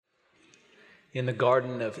In the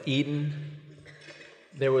Garden of Eden,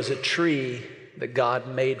 there was a tree that God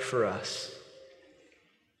made for us.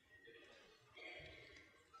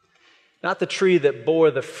 Not the tree that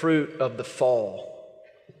bore the fruit of the fall,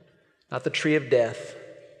 not the tree of death.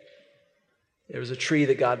 There was a tree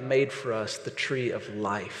that God made for us, the tree of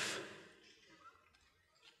life.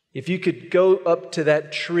 If you could go up to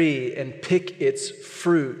that tree and pick its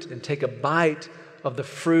fruit and take a bite of the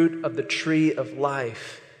fruit of the tree of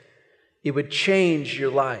life, it would change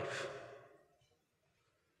your life.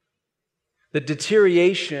 The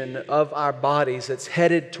deterioration of our bodies that's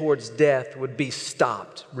headed towards death would be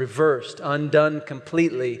stopped, reversed, undone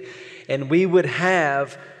completely, and we would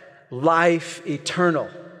have life eternal.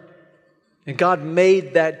 And God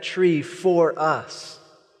made that tree for us.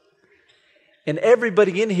 And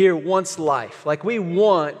everybody in here wants life. Like, we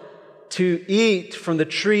want to eat from the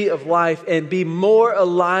tree of life and be more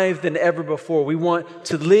alive than ever before. We want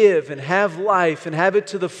to live and have life and have it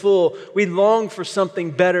to the full. We long for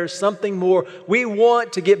something better, something more. We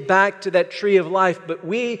want to get back to that tree of life, but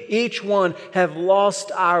we, each one, have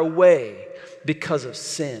lost our way because of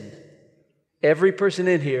sin. Every person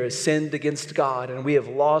in here has sinned against God, and we have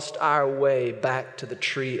lost our way back to the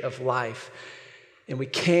tree of life, and we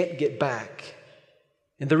can't get back.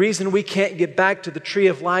 And the reason we can't get back to the tree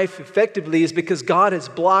of life effectively is because God has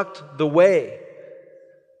blocked the way.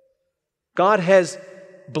 God has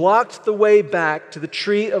blocked the way back to the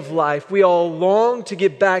tree of life. We all long to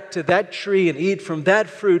get back to that tree and eat from that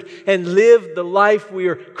fruit and live the life we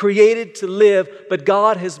are created to live, but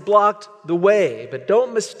God has blocked the way. But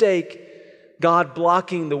don't mistake God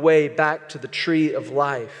blocking the way back to the tree of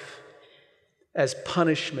life as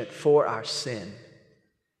punishment for our sin.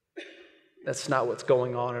 That's not what's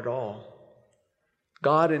going on at all.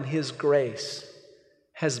 God in His grace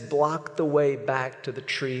has blocked the way back to the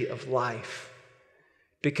tree of life.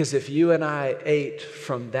 Because if you and I ate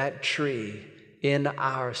from that tree in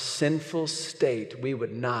our sinful state, we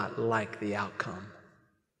would not like the outcome.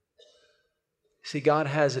 See, God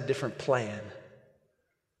has a different plan.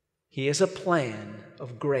 He has a plan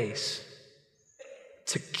of grace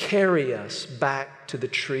to carry us back to the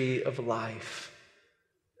tree of life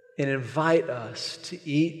and invite us to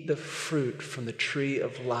eat the fruit from the tree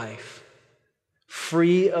of life,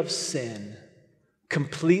 free of sin,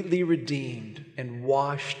 completely redeemed and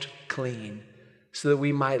washed clean, so that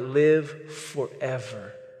we might live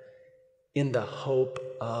forever in the hope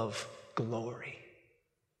of glory.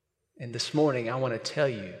 And this morning, I want to tell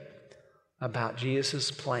you about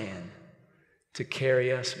Jesus' plan to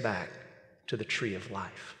carry us back to the tree of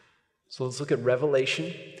life. So let's look at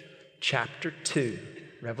Revelation chapter 2.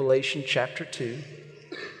 Revelation chapter 2.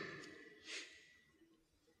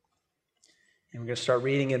 And we're going to start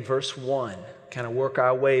reading in verse 1, kind of work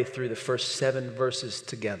our way through the first 7 verses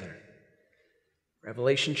together.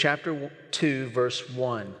 Revelation chapter 2, verse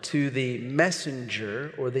 1. To the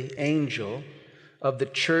messenger or the angel of the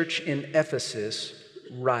church in Ephesus,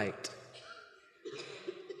 write.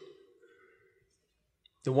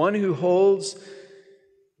 The one who holds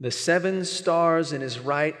the 7 stars in his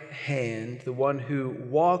right hand, the one who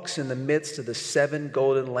walks in the midst of the 7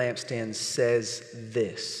 golden lampstands, says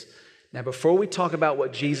this. Now, before we talk about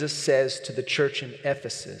what Jesus says to the church in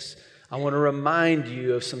Ephesus, I want to remind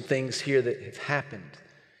you of some things here that have happened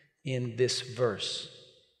in this verse.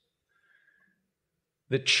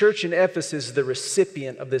 The church in Ephesus is the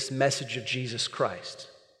recipient of this message of Jesus Christ.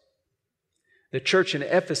 The church in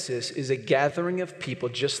Ephesus is a gathering of people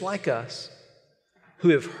just like us who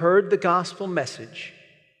have heard the gospel message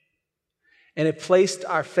and have placed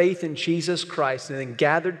our faith in Jesus Christ and then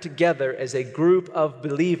gathered together as a group of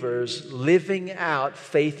believers living out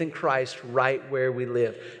faith in Christ right where we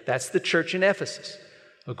live. That's the church in Ephesus.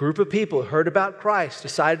 A group of people heard about Christ,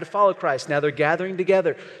 decided to follow Christ. Now they're gathering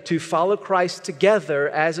together to follow Christ together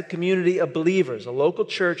as a community of believers. A local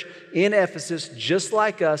church in Ephesus, just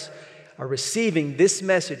like us, are receiving this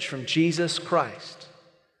message from Jesus Christ.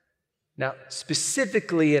 Now,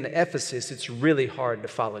 specifically in Ephesus, it's really hard to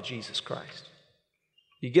follow Jesus Christ.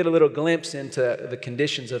 You get a little glimpse into the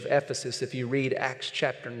conditions of Ephesus if you read Acts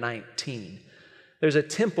chapter 19. There's a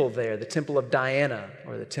temple there, the temple of Diana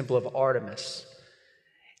or the temple of Artemis.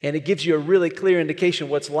 And it gives you a really clear indication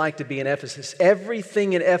of what it's like to be in Ephesus.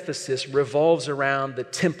 Everything in Ephesus revolves around the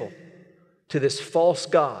temple to this false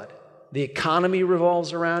god. The economy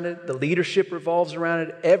revolves around it. The leadership revolves around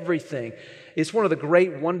it. Everything. It's one of the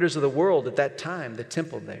great wonders of the world at that time, the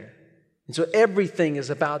temple there. And so everything is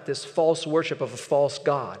about this false worship of a false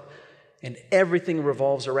god. And everything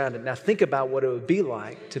revolves around it. Now think about what it would be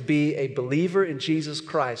like to be a believer in Jesus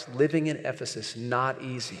Christ living in Ephesus. Not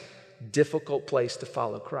easy. Difficult place to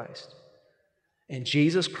follow Christ. And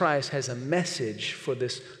Jesus Christ has a message for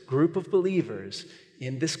this group of believers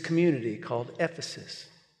in this community called Ephesus,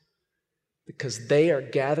 because they are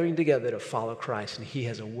gathering together to follow Christ, and he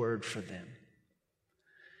has a word for them.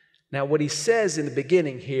 Now, what he says in the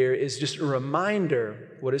beginning here is just a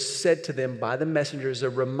reminder, what is said to them by the messengers, a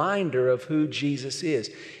reminder of who Jesus is.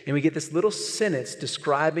 And we get this little sentence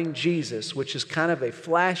describing Jesus, which is kind of a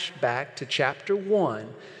flashback to chapter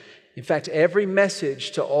 1. In fact, every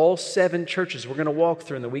message to all 7 churches we're going to walk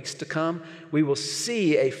through in the weeks to come, we will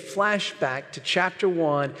see a flashback to chapter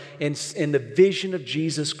 1 in the vision of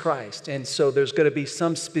Jesus Christ. And so there's going to be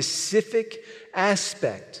some specific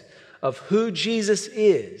aspect of who Jesus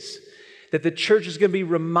is that the church is going to be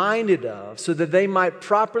reminded of so that they might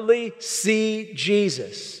properly see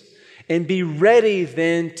Jesus and be ready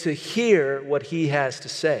then to hear what he has to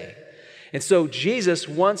say. And so Jesus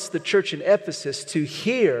wants the church in Ephesus to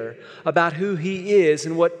hear about who he is,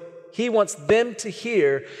 and what he wants them to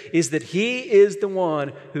hear is that he is the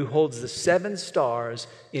one who holds the 7 stars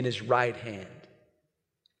in his right hand.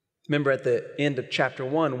 Remember at the end of chapter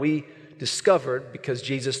 1, we discovered, because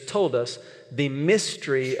Jesus told us, the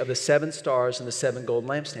mystery of the 7 stars and the 7 golden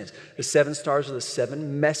lampstands. The 7 stars are the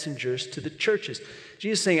 7 messengers to the churches.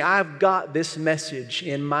 Jesus is saying, I've got this message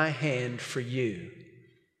in my hand for you.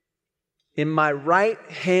 In my right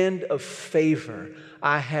hand of favor,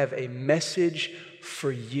 I have a message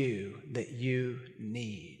for you that you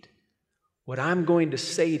need. What I'm going to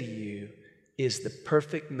say to you is the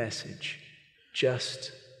perfect message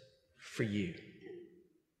just for you.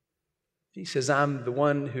 He says, I'm the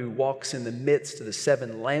one who walks in the midst of the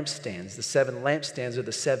 7 lampstands. The 7 lampstands are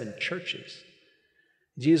the 7 churches.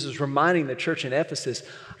 Jesus is reminding the church in Ephesus,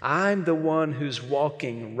 I'm the one who's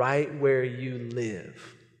walking right where you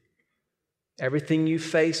live. Everything you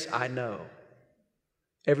face, I know.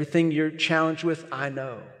 Everything you're challenged with, I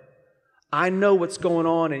know. I know what's going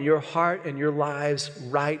on in your heart and your lives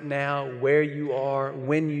right now, where you are,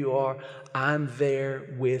 when you are. I'm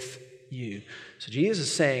there with you. So Jesus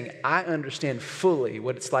is saying, I understand fully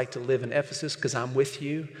what it's like to live in Ephesus because I'm with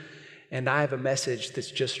you, and I have a message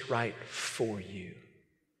that's just right for you.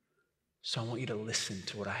 So I want you to listen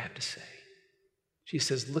to what I have to say. Jesus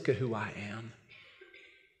says, look at who I am,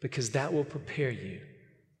 because that will prepare you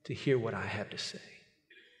to hear what I have to say.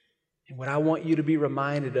 And what I want you to be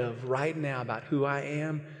reminded of right now about who I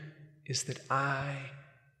am is that I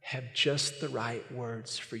have just the right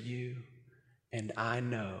words for you, and I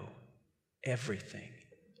know everything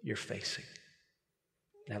you're facing.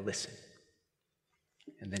 Now listen.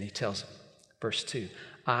 And then he tells them, verse 2,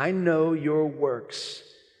 I know your works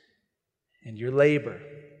and your labor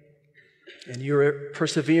and your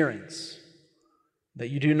perseverance, that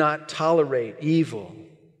you do not tolerate evil,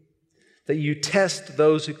 that you test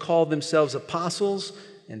those who call themselves apostles,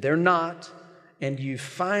 and they're not, and you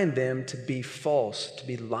find them to be false, to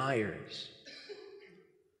be liars.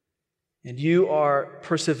 And you are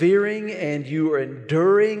persevering and you are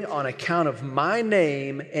enduring on account of my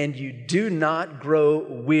name, and you do not grow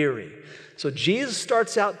weary. So Jesus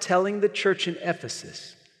starts out telling the church in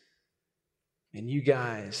Ephesus, and you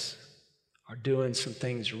guys are doing some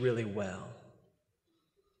things really well.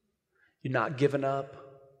 You're not giving up.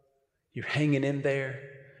 You're hanging in there.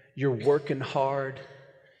 You're working hard.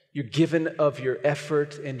 You're giving of your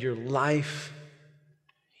effort and your life.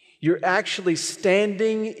 You're actually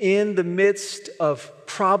standing in the midst of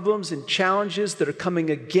problems and challenges that are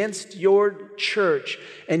coming against your church,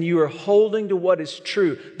 and you are holding to what is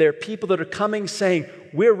true. There are people that are coming saying,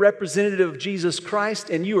 we're representative of Jesus Christ,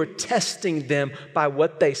 and you are testing them by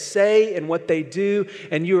what they say and what they do,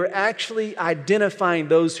 and you are actually identifying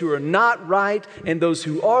those who are not right and those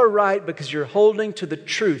who are right because you're holding to the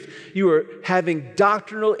truth. You are having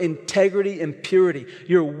doctrinal integrity and purity.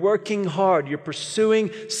 You're working hard. You're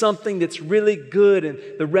pursuing something that's really good in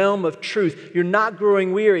the realm of truth. You're not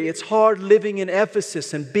growing weary. It's hard living in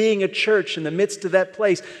Ephesus and being a church in the midst of that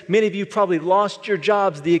place. Many of you probably lost your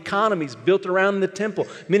jobs. The economy's built around the temple.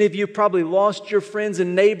 Many of you probably lost your friends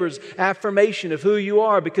and neighbors' affirmation of who you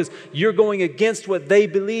are because you're going against what they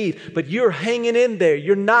believe, but you're hanging in there.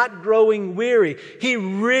 You're not growing weary. He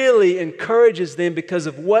really encourages them because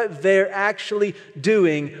of what they're actually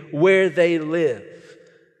doing where they live.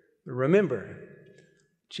 But remember,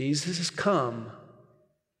 Jesus has come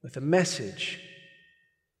with a message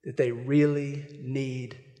that they really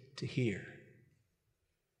need to hear.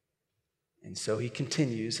 And so he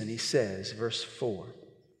continues and he says, verse 4,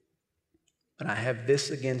 but I have this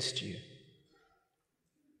against you,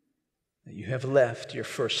 that you have left your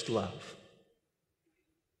first love.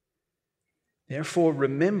 Therefore,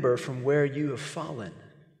 remember from where you have fallen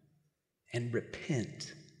and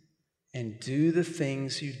repent and do the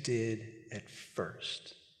things you did at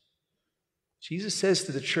first. Jesus says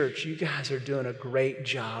to the church, you guys are doing a great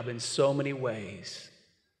job in so many ways.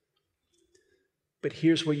 But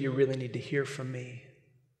here's what you really need to hear from me.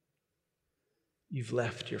 You've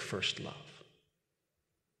left your first love.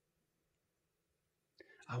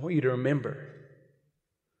 I want you to remember.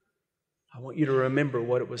 I want you to remember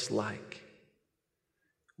what it was like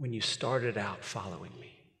when you started out following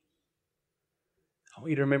me. I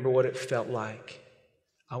want you to remember what it felt like.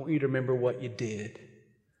 I want you to remember what you did.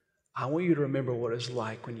 I want you to remember what it was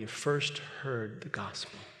like when you first heard the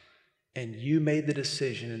gospel and you made the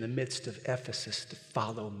decision in the midst of Ephesus to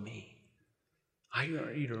follow me. I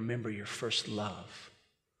want you to remember your first love.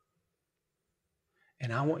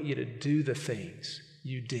 And I want you to do the things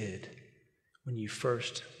you did when you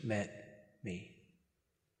first met me.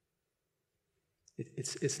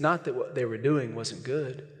 It's not that what they were doing wasn't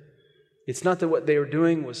good. It's not that what they were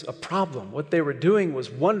doing was a problem. What they were doing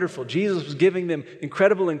was wonderful. Jesus was giving them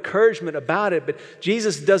incredible encouragement about it, but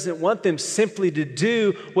Jesus doesn't want them simply to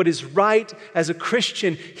do what is right as a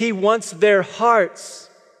Christian. He wants their hearts.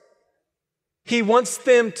 He wants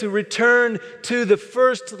them to return to the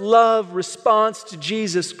first love response to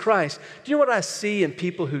Jesus Christ. Do you know what I see in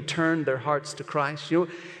people who turn their hearts to Christ? What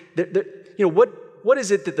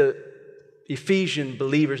is it that the Ephesian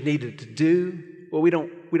believers needed to do? Well, we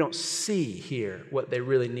don't see here what they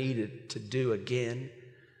really needed to do again.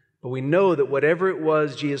 But we know that whatever it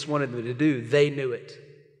was Jesus wanted them to do, they knew it.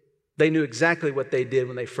 They knew exactly what they did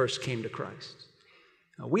when they first came to Christ.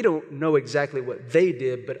 Now, we don't know exactly what they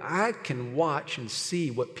did, but I can watch and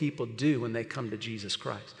see what people do when they come to Jesus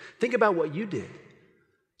Christ. Think about what you did.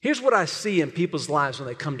 Here's what I see in people's lives when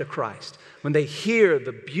they come to Christ. When they hear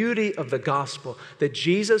the beauty of the gospel, that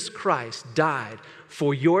Jesus Christ died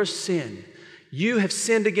for your sin. You have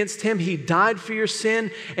sinned against him. He died for your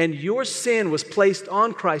sin, and your sin was placed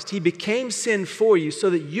on Christ. He became sin for you so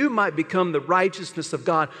that you might become the righteousness of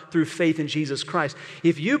God through faith in Jesus Christ.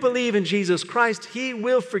 If you believe in Jesus Christ, he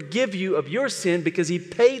will forgive you of your sin because he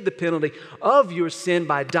paid the penalty of your sin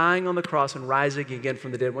by dying on the cross and rising again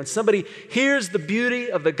from the dead. When somebody hears the beauty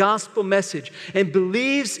of the gospel message and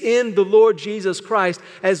believes in the Lord Jesus Christ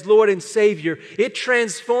as Lord and Savior, it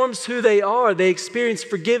transforms who they are. They experience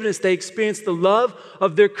forgiveness. They experience the love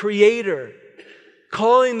of their Creator,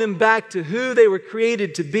 calling them back to who they were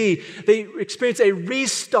created to be. They experience a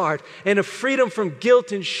restart and a freedom from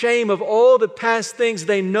guilt and shame of all the past things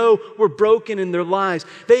they know were broken in their lives.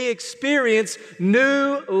 They experience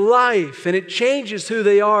new life, and it changes who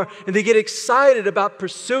they are, and they get excited about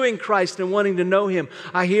pursuing Christ and wanting to know him.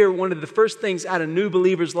 I hear one of the first things out of new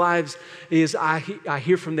believers' lives is I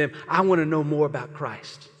hear from them, I want to know more about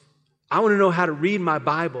Christ. I want to know how to read my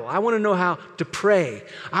Bible. I want to know how to pray.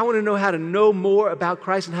 I want to know how to know more about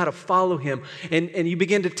Christ and how to follow him. And you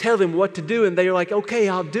begin to tell them what to do, and they're like, okay,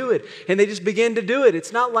 I'll do it. And they just begin to do it.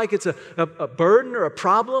 It's not like it's a burden or a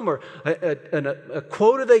problem or a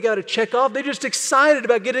quota they got to check off. They're just excited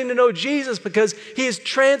about getting to know Jesus because he has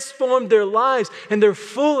transformed their lives, and they're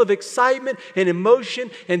full of excitement and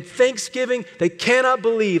emotion and thanksgiving. They cannot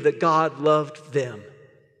believe that God loved them.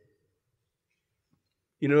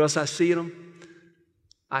 You know what else I see in them?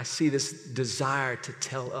 I see this desire to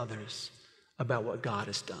tell others about what God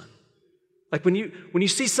has done. Like when you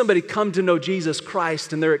see somebody come to know Jesus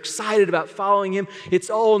Christ and they're excited about following him,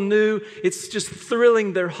 it's all new. It's just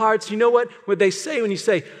thrilling their hearts. You know what they say when you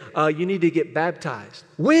say, you need to get baptized?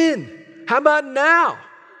 When? How about now?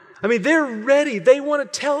 I mean, they're ready. They want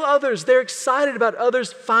to tell others. They're excited about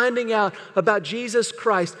others finding out about Jesus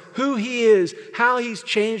Christ, who he is, how he's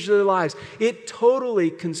changed their lives. It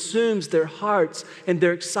totally consumes their hearts, and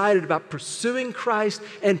they're excited about pursuing Christ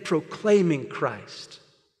and proclaiming Christ.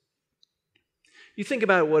 You think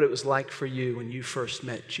about what it was like for you when you first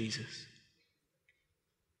met Jesus.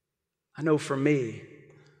 I know for me,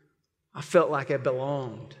 I felt like I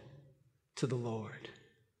belonged to the Lord,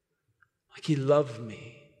 like he loved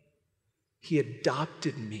me. He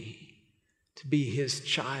adopted me to be his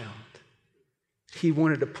child. He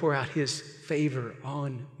wanted to pour out his favor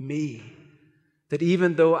on me. That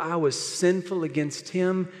even though I was sinful against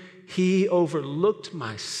him, he overlooked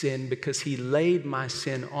my sin because he laid my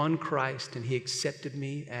sin on Christ, and he accepted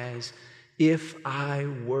me as if I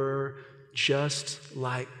were just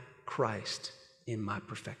like Christ in my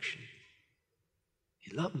perfection.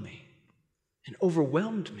 He loved me and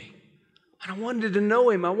overwhelmed me. And I wanted to know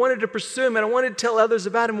him. I wanted to pursue him, and I wanted to tell others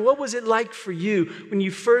about him. What was it like for you when you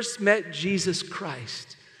first met Jesus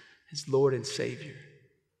Christ as Lord and Savior?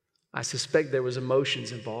 I suspect there was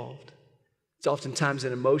emotions involved. It's oftentimes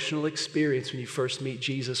an emotional experience when you first meet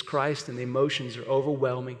Jesus Christ, and the emotions are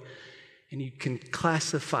overwhelming. And you can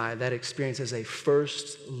classify that experience as a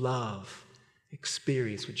first love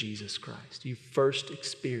experience with Jesus Christ. You first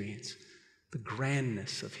experience the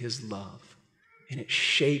grandness of his love, and it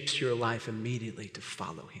shapes your life immediately to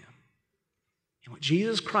follow him. And what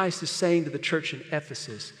Jesus Christ is saying to the church in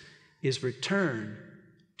Ephesus is return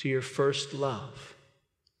to your first love.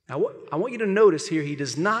 Now, I want you to notice here, he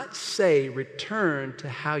does not say return to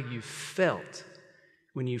how you felt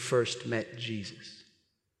when you first met Jesus.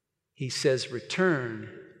 He says return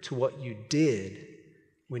to what you did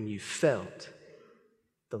when you felt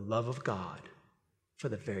the love of God for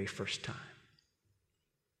the very first time.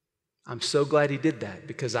 I'm so glad he did that,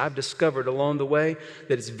 because I've discovered along the way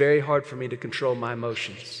that it's very hard for me to control my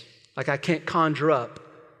emotions. Like, I can't conjure up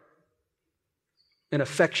an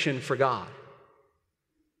affection for God.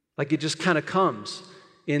 Like, it just kind of comes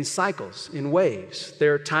in cycles, in waves.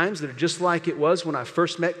 There are times that are just like it was when I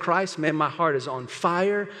first met Christ. Man, my heart is on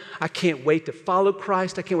fire. I can't wait to follow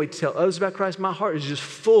Christ. I can't wait to tell others about Christ. My heart is just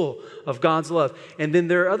full of God's love. And then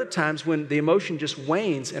there are other times when the emotion just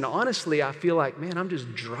wanes, and honestly, I feel like, man, I'm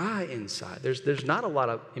just dry inside. There's not a lot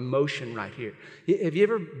of emotion right here. Have you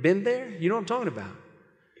ever been there? You know what I'm talking about.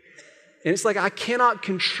 And it's like I cannot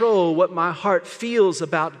control what my heart feels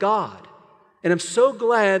about God. And I'm so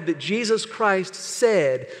glad that Jesus Christ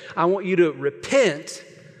said, I want you to repent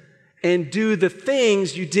and do the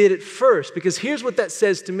things you did at first. Because here's what that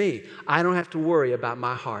says to me. I don't have to worry about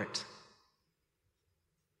my heart.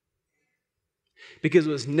 Because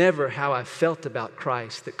it was never how I felt about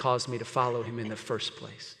Christ that caused me to follow him in the first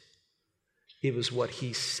place. It was what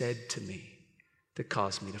he said to me that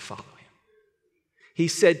caused me to follow him. He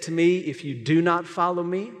said to me, if you do not follow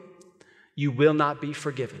me, you will not be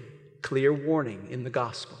forgiven. Clear warning in the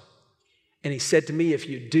gospel. And he said to me, if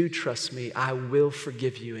you do trust me, I will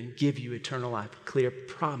forgive you and give you eternal life. Clear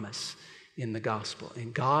promise in the gospel.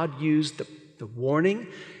 And God used the warning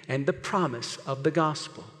and the promise of the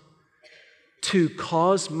gospel to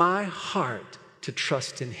cause my heart to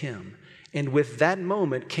trust in him. And with that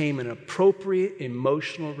moment came an appropriate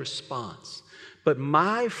emotional response. But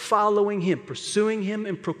my following him, pursuing him,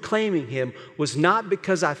 and proclaiming him was not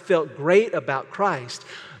because I felt great about Christ.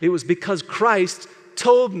 It was because Christ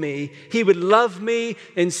told me he would love me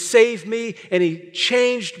and save me, and he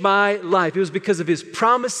changed my life. It was because of his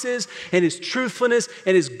promises and his truthfulness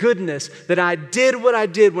and his goodness that I did what I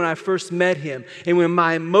did when I first met him. And when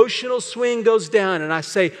my emotional swing goes down and I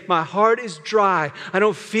say, my heart is dry, I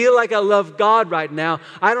don't feel like I love God right now,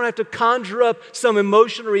 I don't have to conjure up some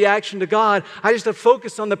emotional reaction to God. I just have to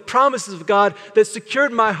focus on the promises of God that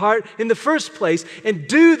secured my heart in the first place and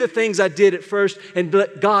do the things I did at first and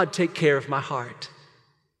let God take care of my heart.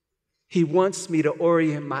 He wants me to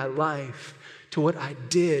orient my life to what I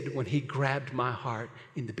did when he grabbed my heart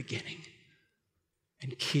in the beginning,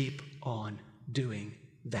 and keep on doing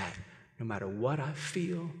that. No matter what I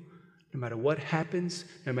feel, no matter what happens,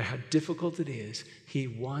 no matter how difficult it is, he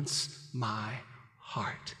wants my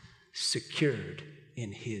heart secured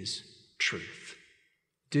in his truth.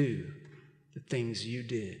 Do the things you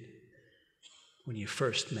did when you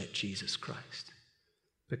first met Jesus Christ,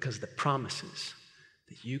 because the promises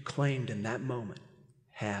that you claimed in that moment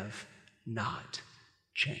have not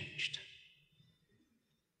changed.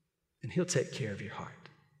 And he'll take care of your heart.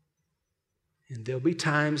 And there'll be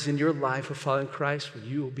times in your life of following Christ where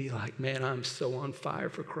you will be like, man, I'm so on fire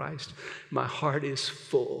for Christ. My heart is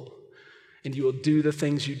full. And you will do the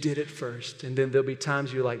things you did at first. And then there'll be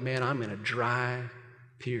times you're like, man, I'm in a dry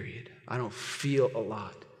period. I don't feel a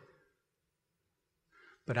lot.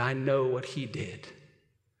 But I know what he did.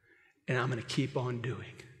 And I'm going to keep on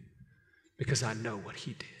doing, because I know what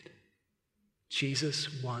he did.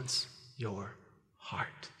 Jesus wants your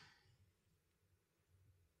heart.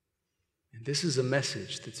 And this is a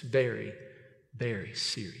message that's very, very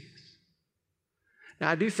serious. Now,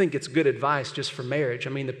 I do think it's good advice just for marriage. I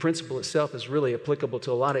mean, the principle itself is really applicable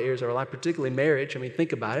to a lot of areas of our life, particularly marriage. I mean,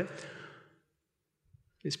 think about it.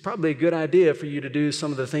 It's probably a good idea for you to do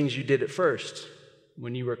some of the things you did at first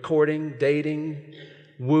when you were courting, dating,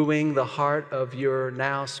 wooing the heart of your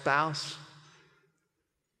now spouse.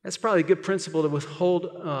 That's probably a good principle to withhold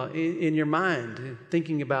in your mind,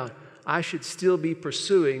 thinking about, I should still be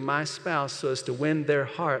pursuing my spouse so as to win their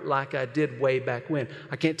heart like I did way back when.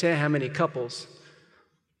 I can't tell you how many couples,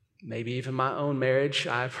 maybe even my own marriage,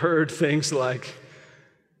 I've heard things like,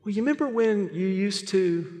 well, you remember when you used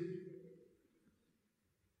to?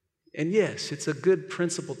 And yes, it's a good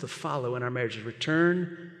principle to follow in our marriages.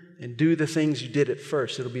 Return and do the things you did at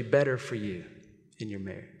first. It'll be better for you in your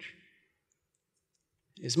marriage.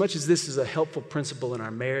 As much as this is a helpful principle in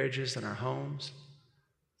our marriages and our homes,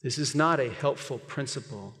 this is not a helpful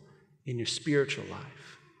principle in your spiritual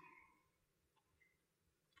life.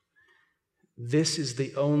 This is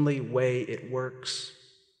the only way it works.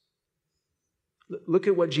 Look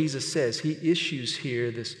at what Jesus says. He issues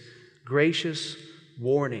here this gracious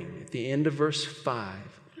warning. At the end of verse 5,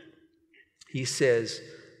 he says,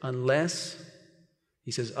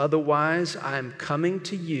 otherwise I am coming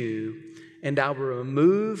to you, and I will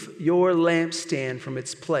remove your lampstand from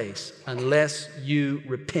its place unless you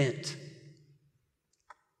repent.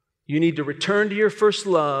 You need to return to your first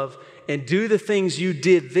love and do the things you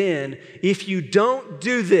did then. If you don't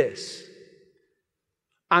do this,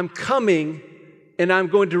 I'm coming and I'm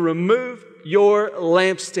going to remove your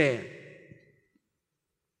lampstand.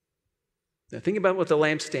 Now think about what the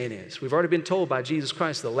lampstand is. We've already been told by Jesus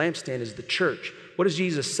Christ the lampstand is the church. What is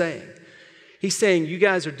Jesus saying? He's saying you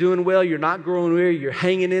guys are doing well, you're not growing weary, you're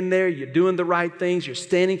hanging in there, you're doing the right things, you're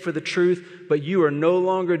standing for the truth, but you are no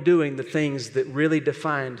longer doing the things that really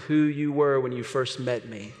defined who you were when you first met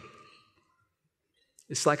me.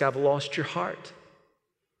 It's like I've lost your heart.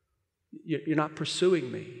 You're not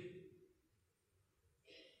pursuing me.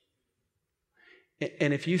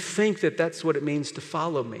 And if you think that that's what it means to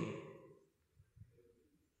follow me,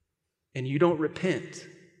 and you don't repent,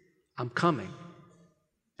 I'm coming.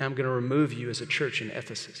 And I'm going to remove you as a church in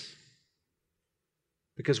Ephesus.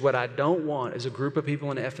 Because what I don't want is a group of people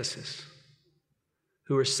in Ephesus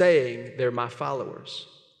who are saying they're my followers,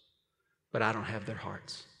 but I don't have their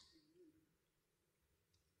hearts.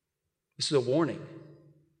 This is a warning.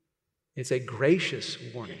 It's a gracious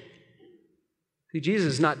warning. See,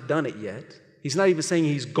 Jesus has not done it yet. He's not even saying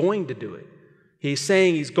he's going to do it. He's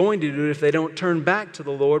saying he's going to do it if they don't turn back to the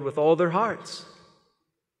Lord with all their hearts.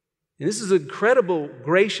 And this is an incredible,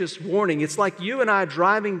 gracious warning. It's like you and I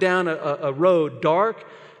driving down a road,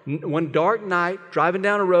 one dark night, driving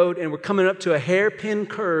down a road, and we're coming up to a hairpin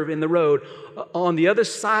curve in the road, on the other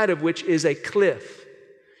side of which is a cliff.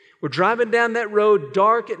 We're driving down that road,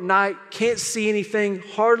 dark at night, can't see anything,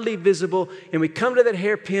 hardly visible, and we come to that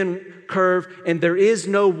hairpin curve, and there is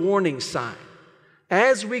no warning sign.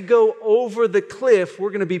 As we go over the cliff, we're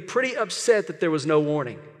going to be pretty upset that there was no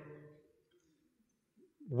warning.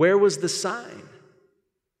 Where was the sign?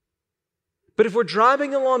 But if we're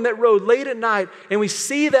driving along that road late at night and we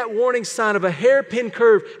see that warning sign of a hairpin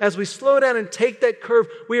curve, as we slow down and take that curve,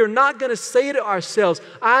 we are not going to say to ourselves,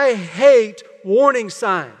 I hate warning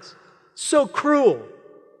signs. So cruel.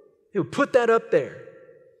 They would put that up there.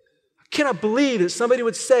 I cannot believe that somebody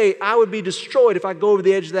would say, I would be destroyed if I go over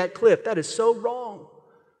the edge of that cliff. That is so wrong.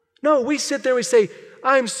 No, we sit there and we say,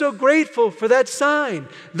 I am so grateful for that sign.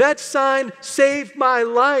 That sign saved my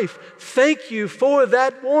life. Thank you for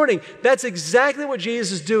that warning. That's exactly what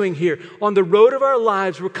Jesus is doing here. On the road of our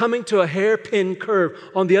lives, we're coming to a hairpin curve,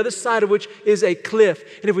 on the other side of which is a cliff.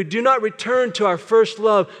 And if we do not return to our first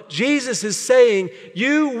love, Jesus is saying,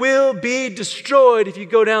 you will be destroyed if you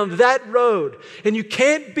go down that road. And you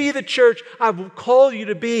can't be the church I will call you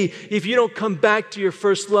to be if you don't come back to your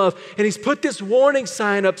first love. And he's put this warning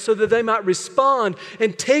sign up so that they might respond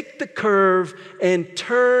and take the curve and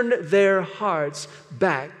turn their hearts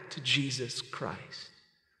back to Jesus Christ.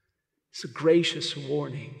 It's a gracious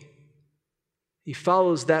warning. He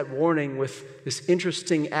follows that warning with this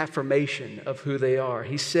interesting affirmation of who they are.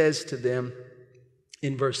 He says to them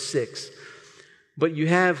in verse 6, but you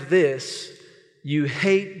have this, you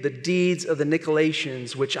hate the deeds of the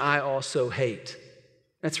Nicolaitans, which I also hate.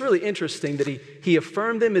 That's really interesting that he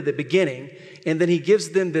affirmed them at the beginning, and then he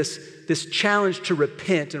gives them this challenge to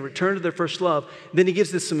repent and return to their first love. Then he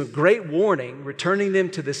gives them some great warning, returning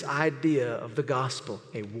them to this idea of the gospel,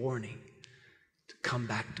 a warning to come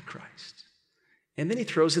back to Christ. And then he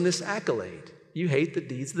throws in this accolade. You hate the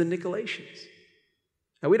deeds of the Nicolaitans.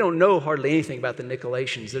 Now, we don't know hardly anything about the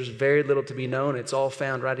Nicolaitans. There's very little to be known. It's all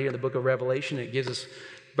found right here in the book of Revelation. It gives us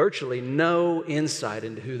virtually no insight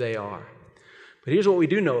into who they are. But here's what we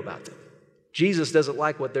do know about them. Jesus doesn't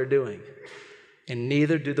like what they're doing, and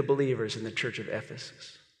neither do the believers in the church of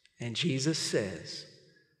Ephesus. And Jesus says,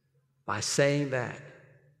 by saying that,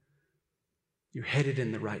 you're headed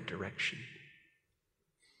in the right direction.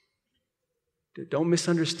 Don't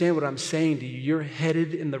misunderstand what I'm saying to you. You're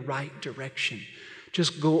headed in the right direction.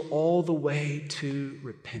 Just go all the way to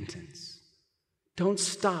repentance. Don't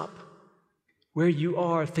stop where you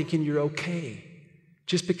are thinking you're okay.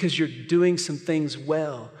 Just because you're doing some things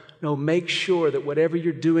well. No, make sure that whatever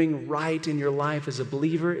you're doing right in your life as a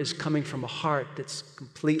believer is coming from a heart that's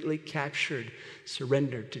completely captured,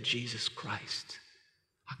 surrendered to Jesus Christ.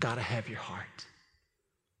 I got to have your heart.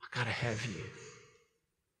 I got to have you.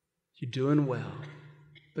 You're doing well,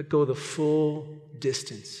 but go the full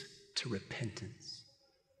distance to repentance.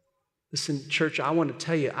 Listen, church, I want to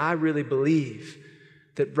tell you, I really believe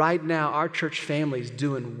that right now our church family is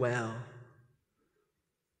doing well.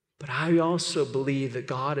 But I also believe that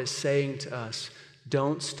God is saying to us,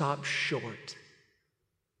 don't stop short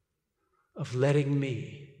of letting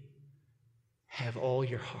me have all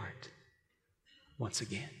your heart once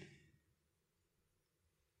again.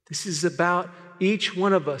 This is about each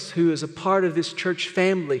one of us who is a part of this church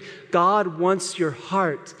family. God wants your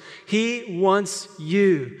heart. He wants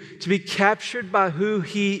you to be captured by who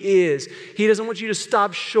He is. He doesn't want you to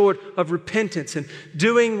stop short of repentance and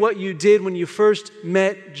doing what you did when you first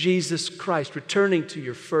met Jesus Christ, returning to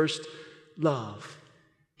your first love.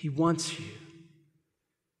 He wants you.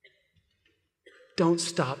 Don't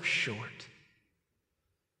stop short.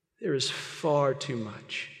 There is far too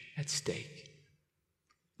much at stake.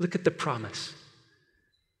 Look at the promise.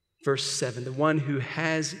 Verse 7, the one who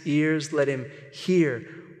has ears, let him hear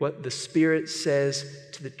what the Spirit says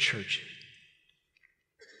to the church.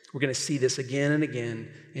 We're going to see this again and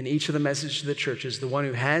again in each of the messages to the churches. The one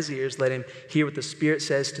who has ears, let him hear what the Spirit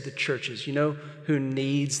says to the churches. You know who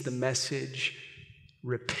needs the message?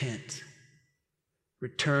 Repent.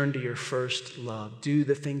 Return to your first love. Do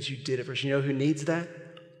the things you did at first. You know who needs that?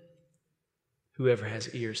 Whoever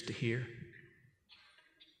has ears to hear.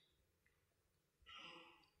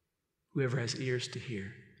 Whoever has ears to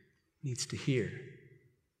hear needs to hear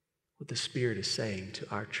what the Spirit is saying to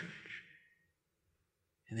our church.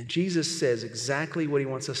 And then Jesus says exactly what He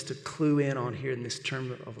wants us to clue in on here in this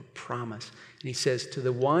term of a promise. And He says, to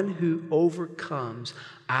the one who overcomes,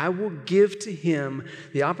 I will give to him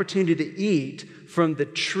the opportunity to eat from the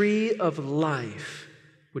tree of life,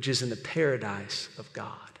 which is in the paradise of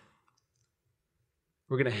God.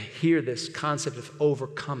 We're going to hear this concept of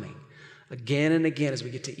overcoming again and again as we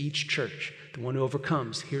get to each church. The one who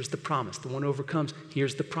overcomes, here's the promise. The one who overcomes,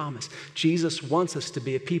 here's the promise. Jesus wants us to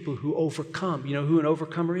be a people who overcome. You know who an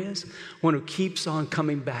overcomer is? One who keeps on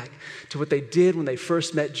coming back to what they did when they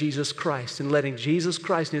first met Jesus Christ and letting Jesus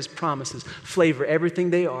Christ and His promises flavor everything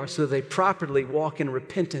they are so that they properly walk in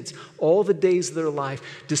repentance all the days of their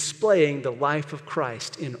life, displaying the life of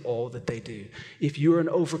Christ in all that they do. If you're an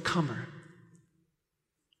overcomer,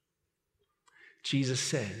 Jesus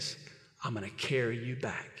says, I'm going to carry you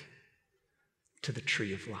back to the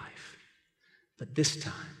tree of life. But this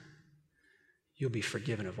time, you'll be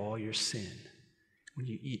forgiven of all your sin when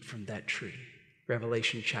you eat from that tree.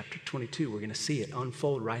 Revelation chapter 22, we're going to see it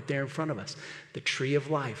unfold right there in front of us. The tree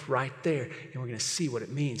of life right there. And we're going to see what it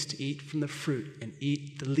means to eat from the fruit and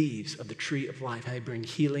eat the leaves of the tree of life. How they bring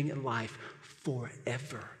healing and life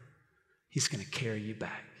forever. He's going to carry you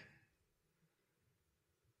back.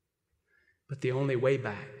 But the only way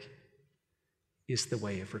back is the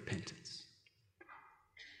way of repentance.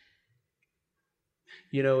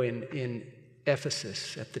 You know, in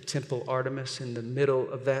Ephesus, at the temple Artemis, in the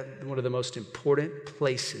middle of that, one of the most important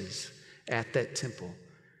places at that temple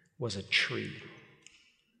was a tree.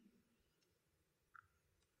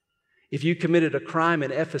 If you committed a crime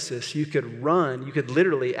in Ephesus, you could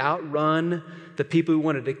literally outrun the people who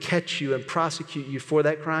wanted to catch you and prosecute you for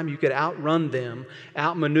that crime. You could outrun them,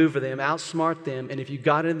 outmaneuver them, outsmart them. And if you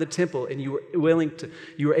got in the temple and you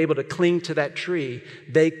were able to cling to that tree,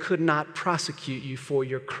 they could not prosecute you for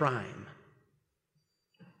your crime.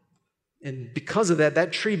 And because of that,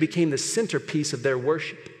 that tree became the centerpiece of their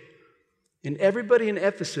worship. And everybody in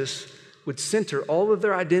Ephesus would center all of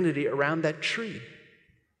their identity around that tree.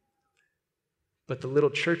 But the little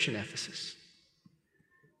church in Ephesus,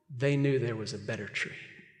 they knew there was a better tree.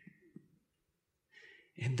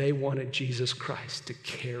 And they wanted Jesus Christ to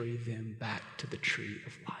carry them back to the tree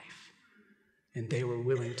of life. And they were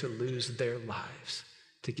willing to lose their lives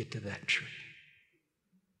to get to that tree.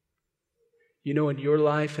 You know, in your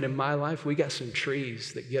life and in my life, we got some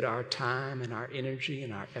trees that get our time and our energy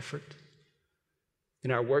and our effort.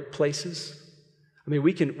 In our workplaces, I mean,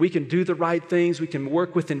 we can do the right things. We can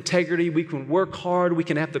work with integrity. We can work hard. We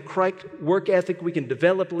can have the correct work ethic. We can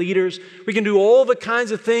develop leaders. We can do all the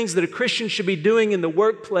kinds of things that a Christian should be doing in the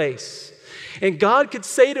workplace. And God could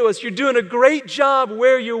say to us, you're doing a great job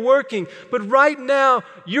where you're working, but right now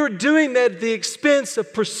you're doing that at the expense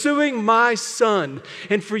of pursuing my Son.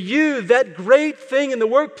 And for you, that great thing in the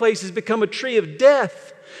workplace has become a tree of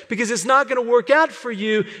death. Because it's not going to work out for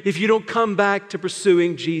you if you don't come back to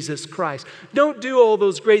pursuing Jesus Christ. Don't do all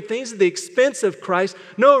those great things at the expense of Christ.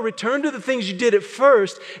 No, return to the things you did at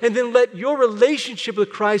first, and then let your relationship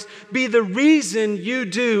with Christ be the reason you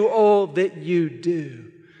do all that you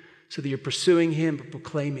do, so that you're pursuing Him and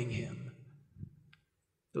proclaiming Him.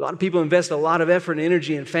 A lot of people invest a lot of effort and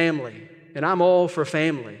energy in family, and I'm all for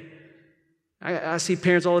family. I see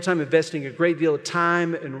parents all the time investing a great deal of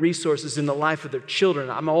time and resources in the life of their children.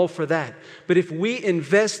 I'm all for that. But if we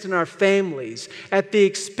invest in our families at the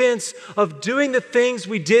expense of doing the things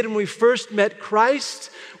we did when we first met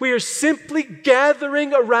Christ, we are simply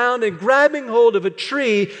gathering around and grabbing hold of a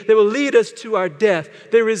tree that will lead us to our death.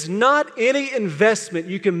 There is not any investment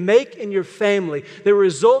you can make in your family that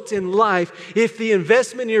results in life if the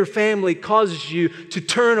investment in your family causes you to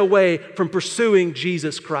turn away from pursuing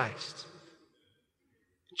Jesus Christ.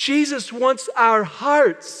 Jesus wants our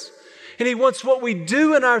hearts, and He wants what we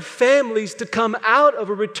do in our families to come out of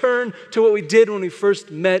a return to what we did when we first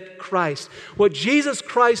met Christ. What Jesus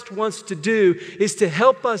Christ wants to do is to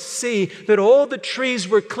help us see that all the trees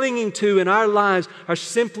we're clinging to in our lives are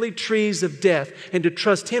simply trees of death, and to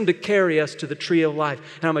trust Him to carry us to the tree of life.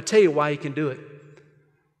 And I'm going to tell you why He can do it.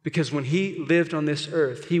 Because when He lived on this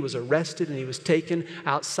earth, He was arrested and He was taken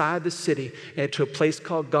outside the city and to a place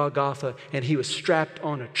called Golgotha, and He was strapped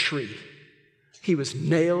on a tree. He was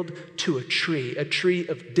nailed to a tree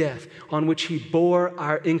of death, on which He bore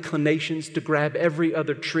our inclinations to grab every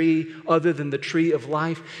other tree other than the tree of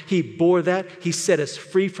life. He bore that. He set us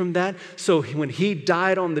free from that. So when He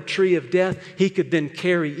died on the tree of death, He could then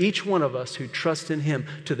carry each one of us who trust in Him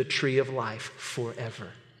to the tree of life forever.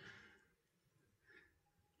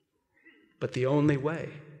 But the only way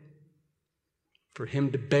for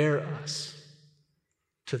Him to bear us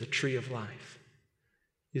to the tree of life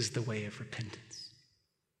is the way of repentance.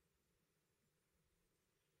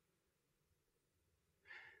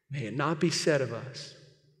 May it not be said of us,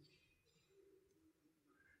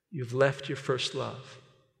 you've left your first love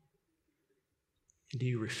and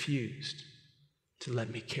you refused to let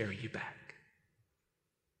me carry you back.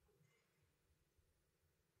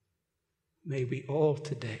 May we all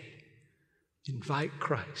today invite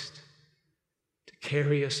Christ to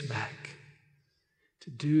carry us back,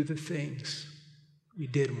 to do the things we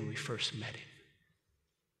did when we first met Him.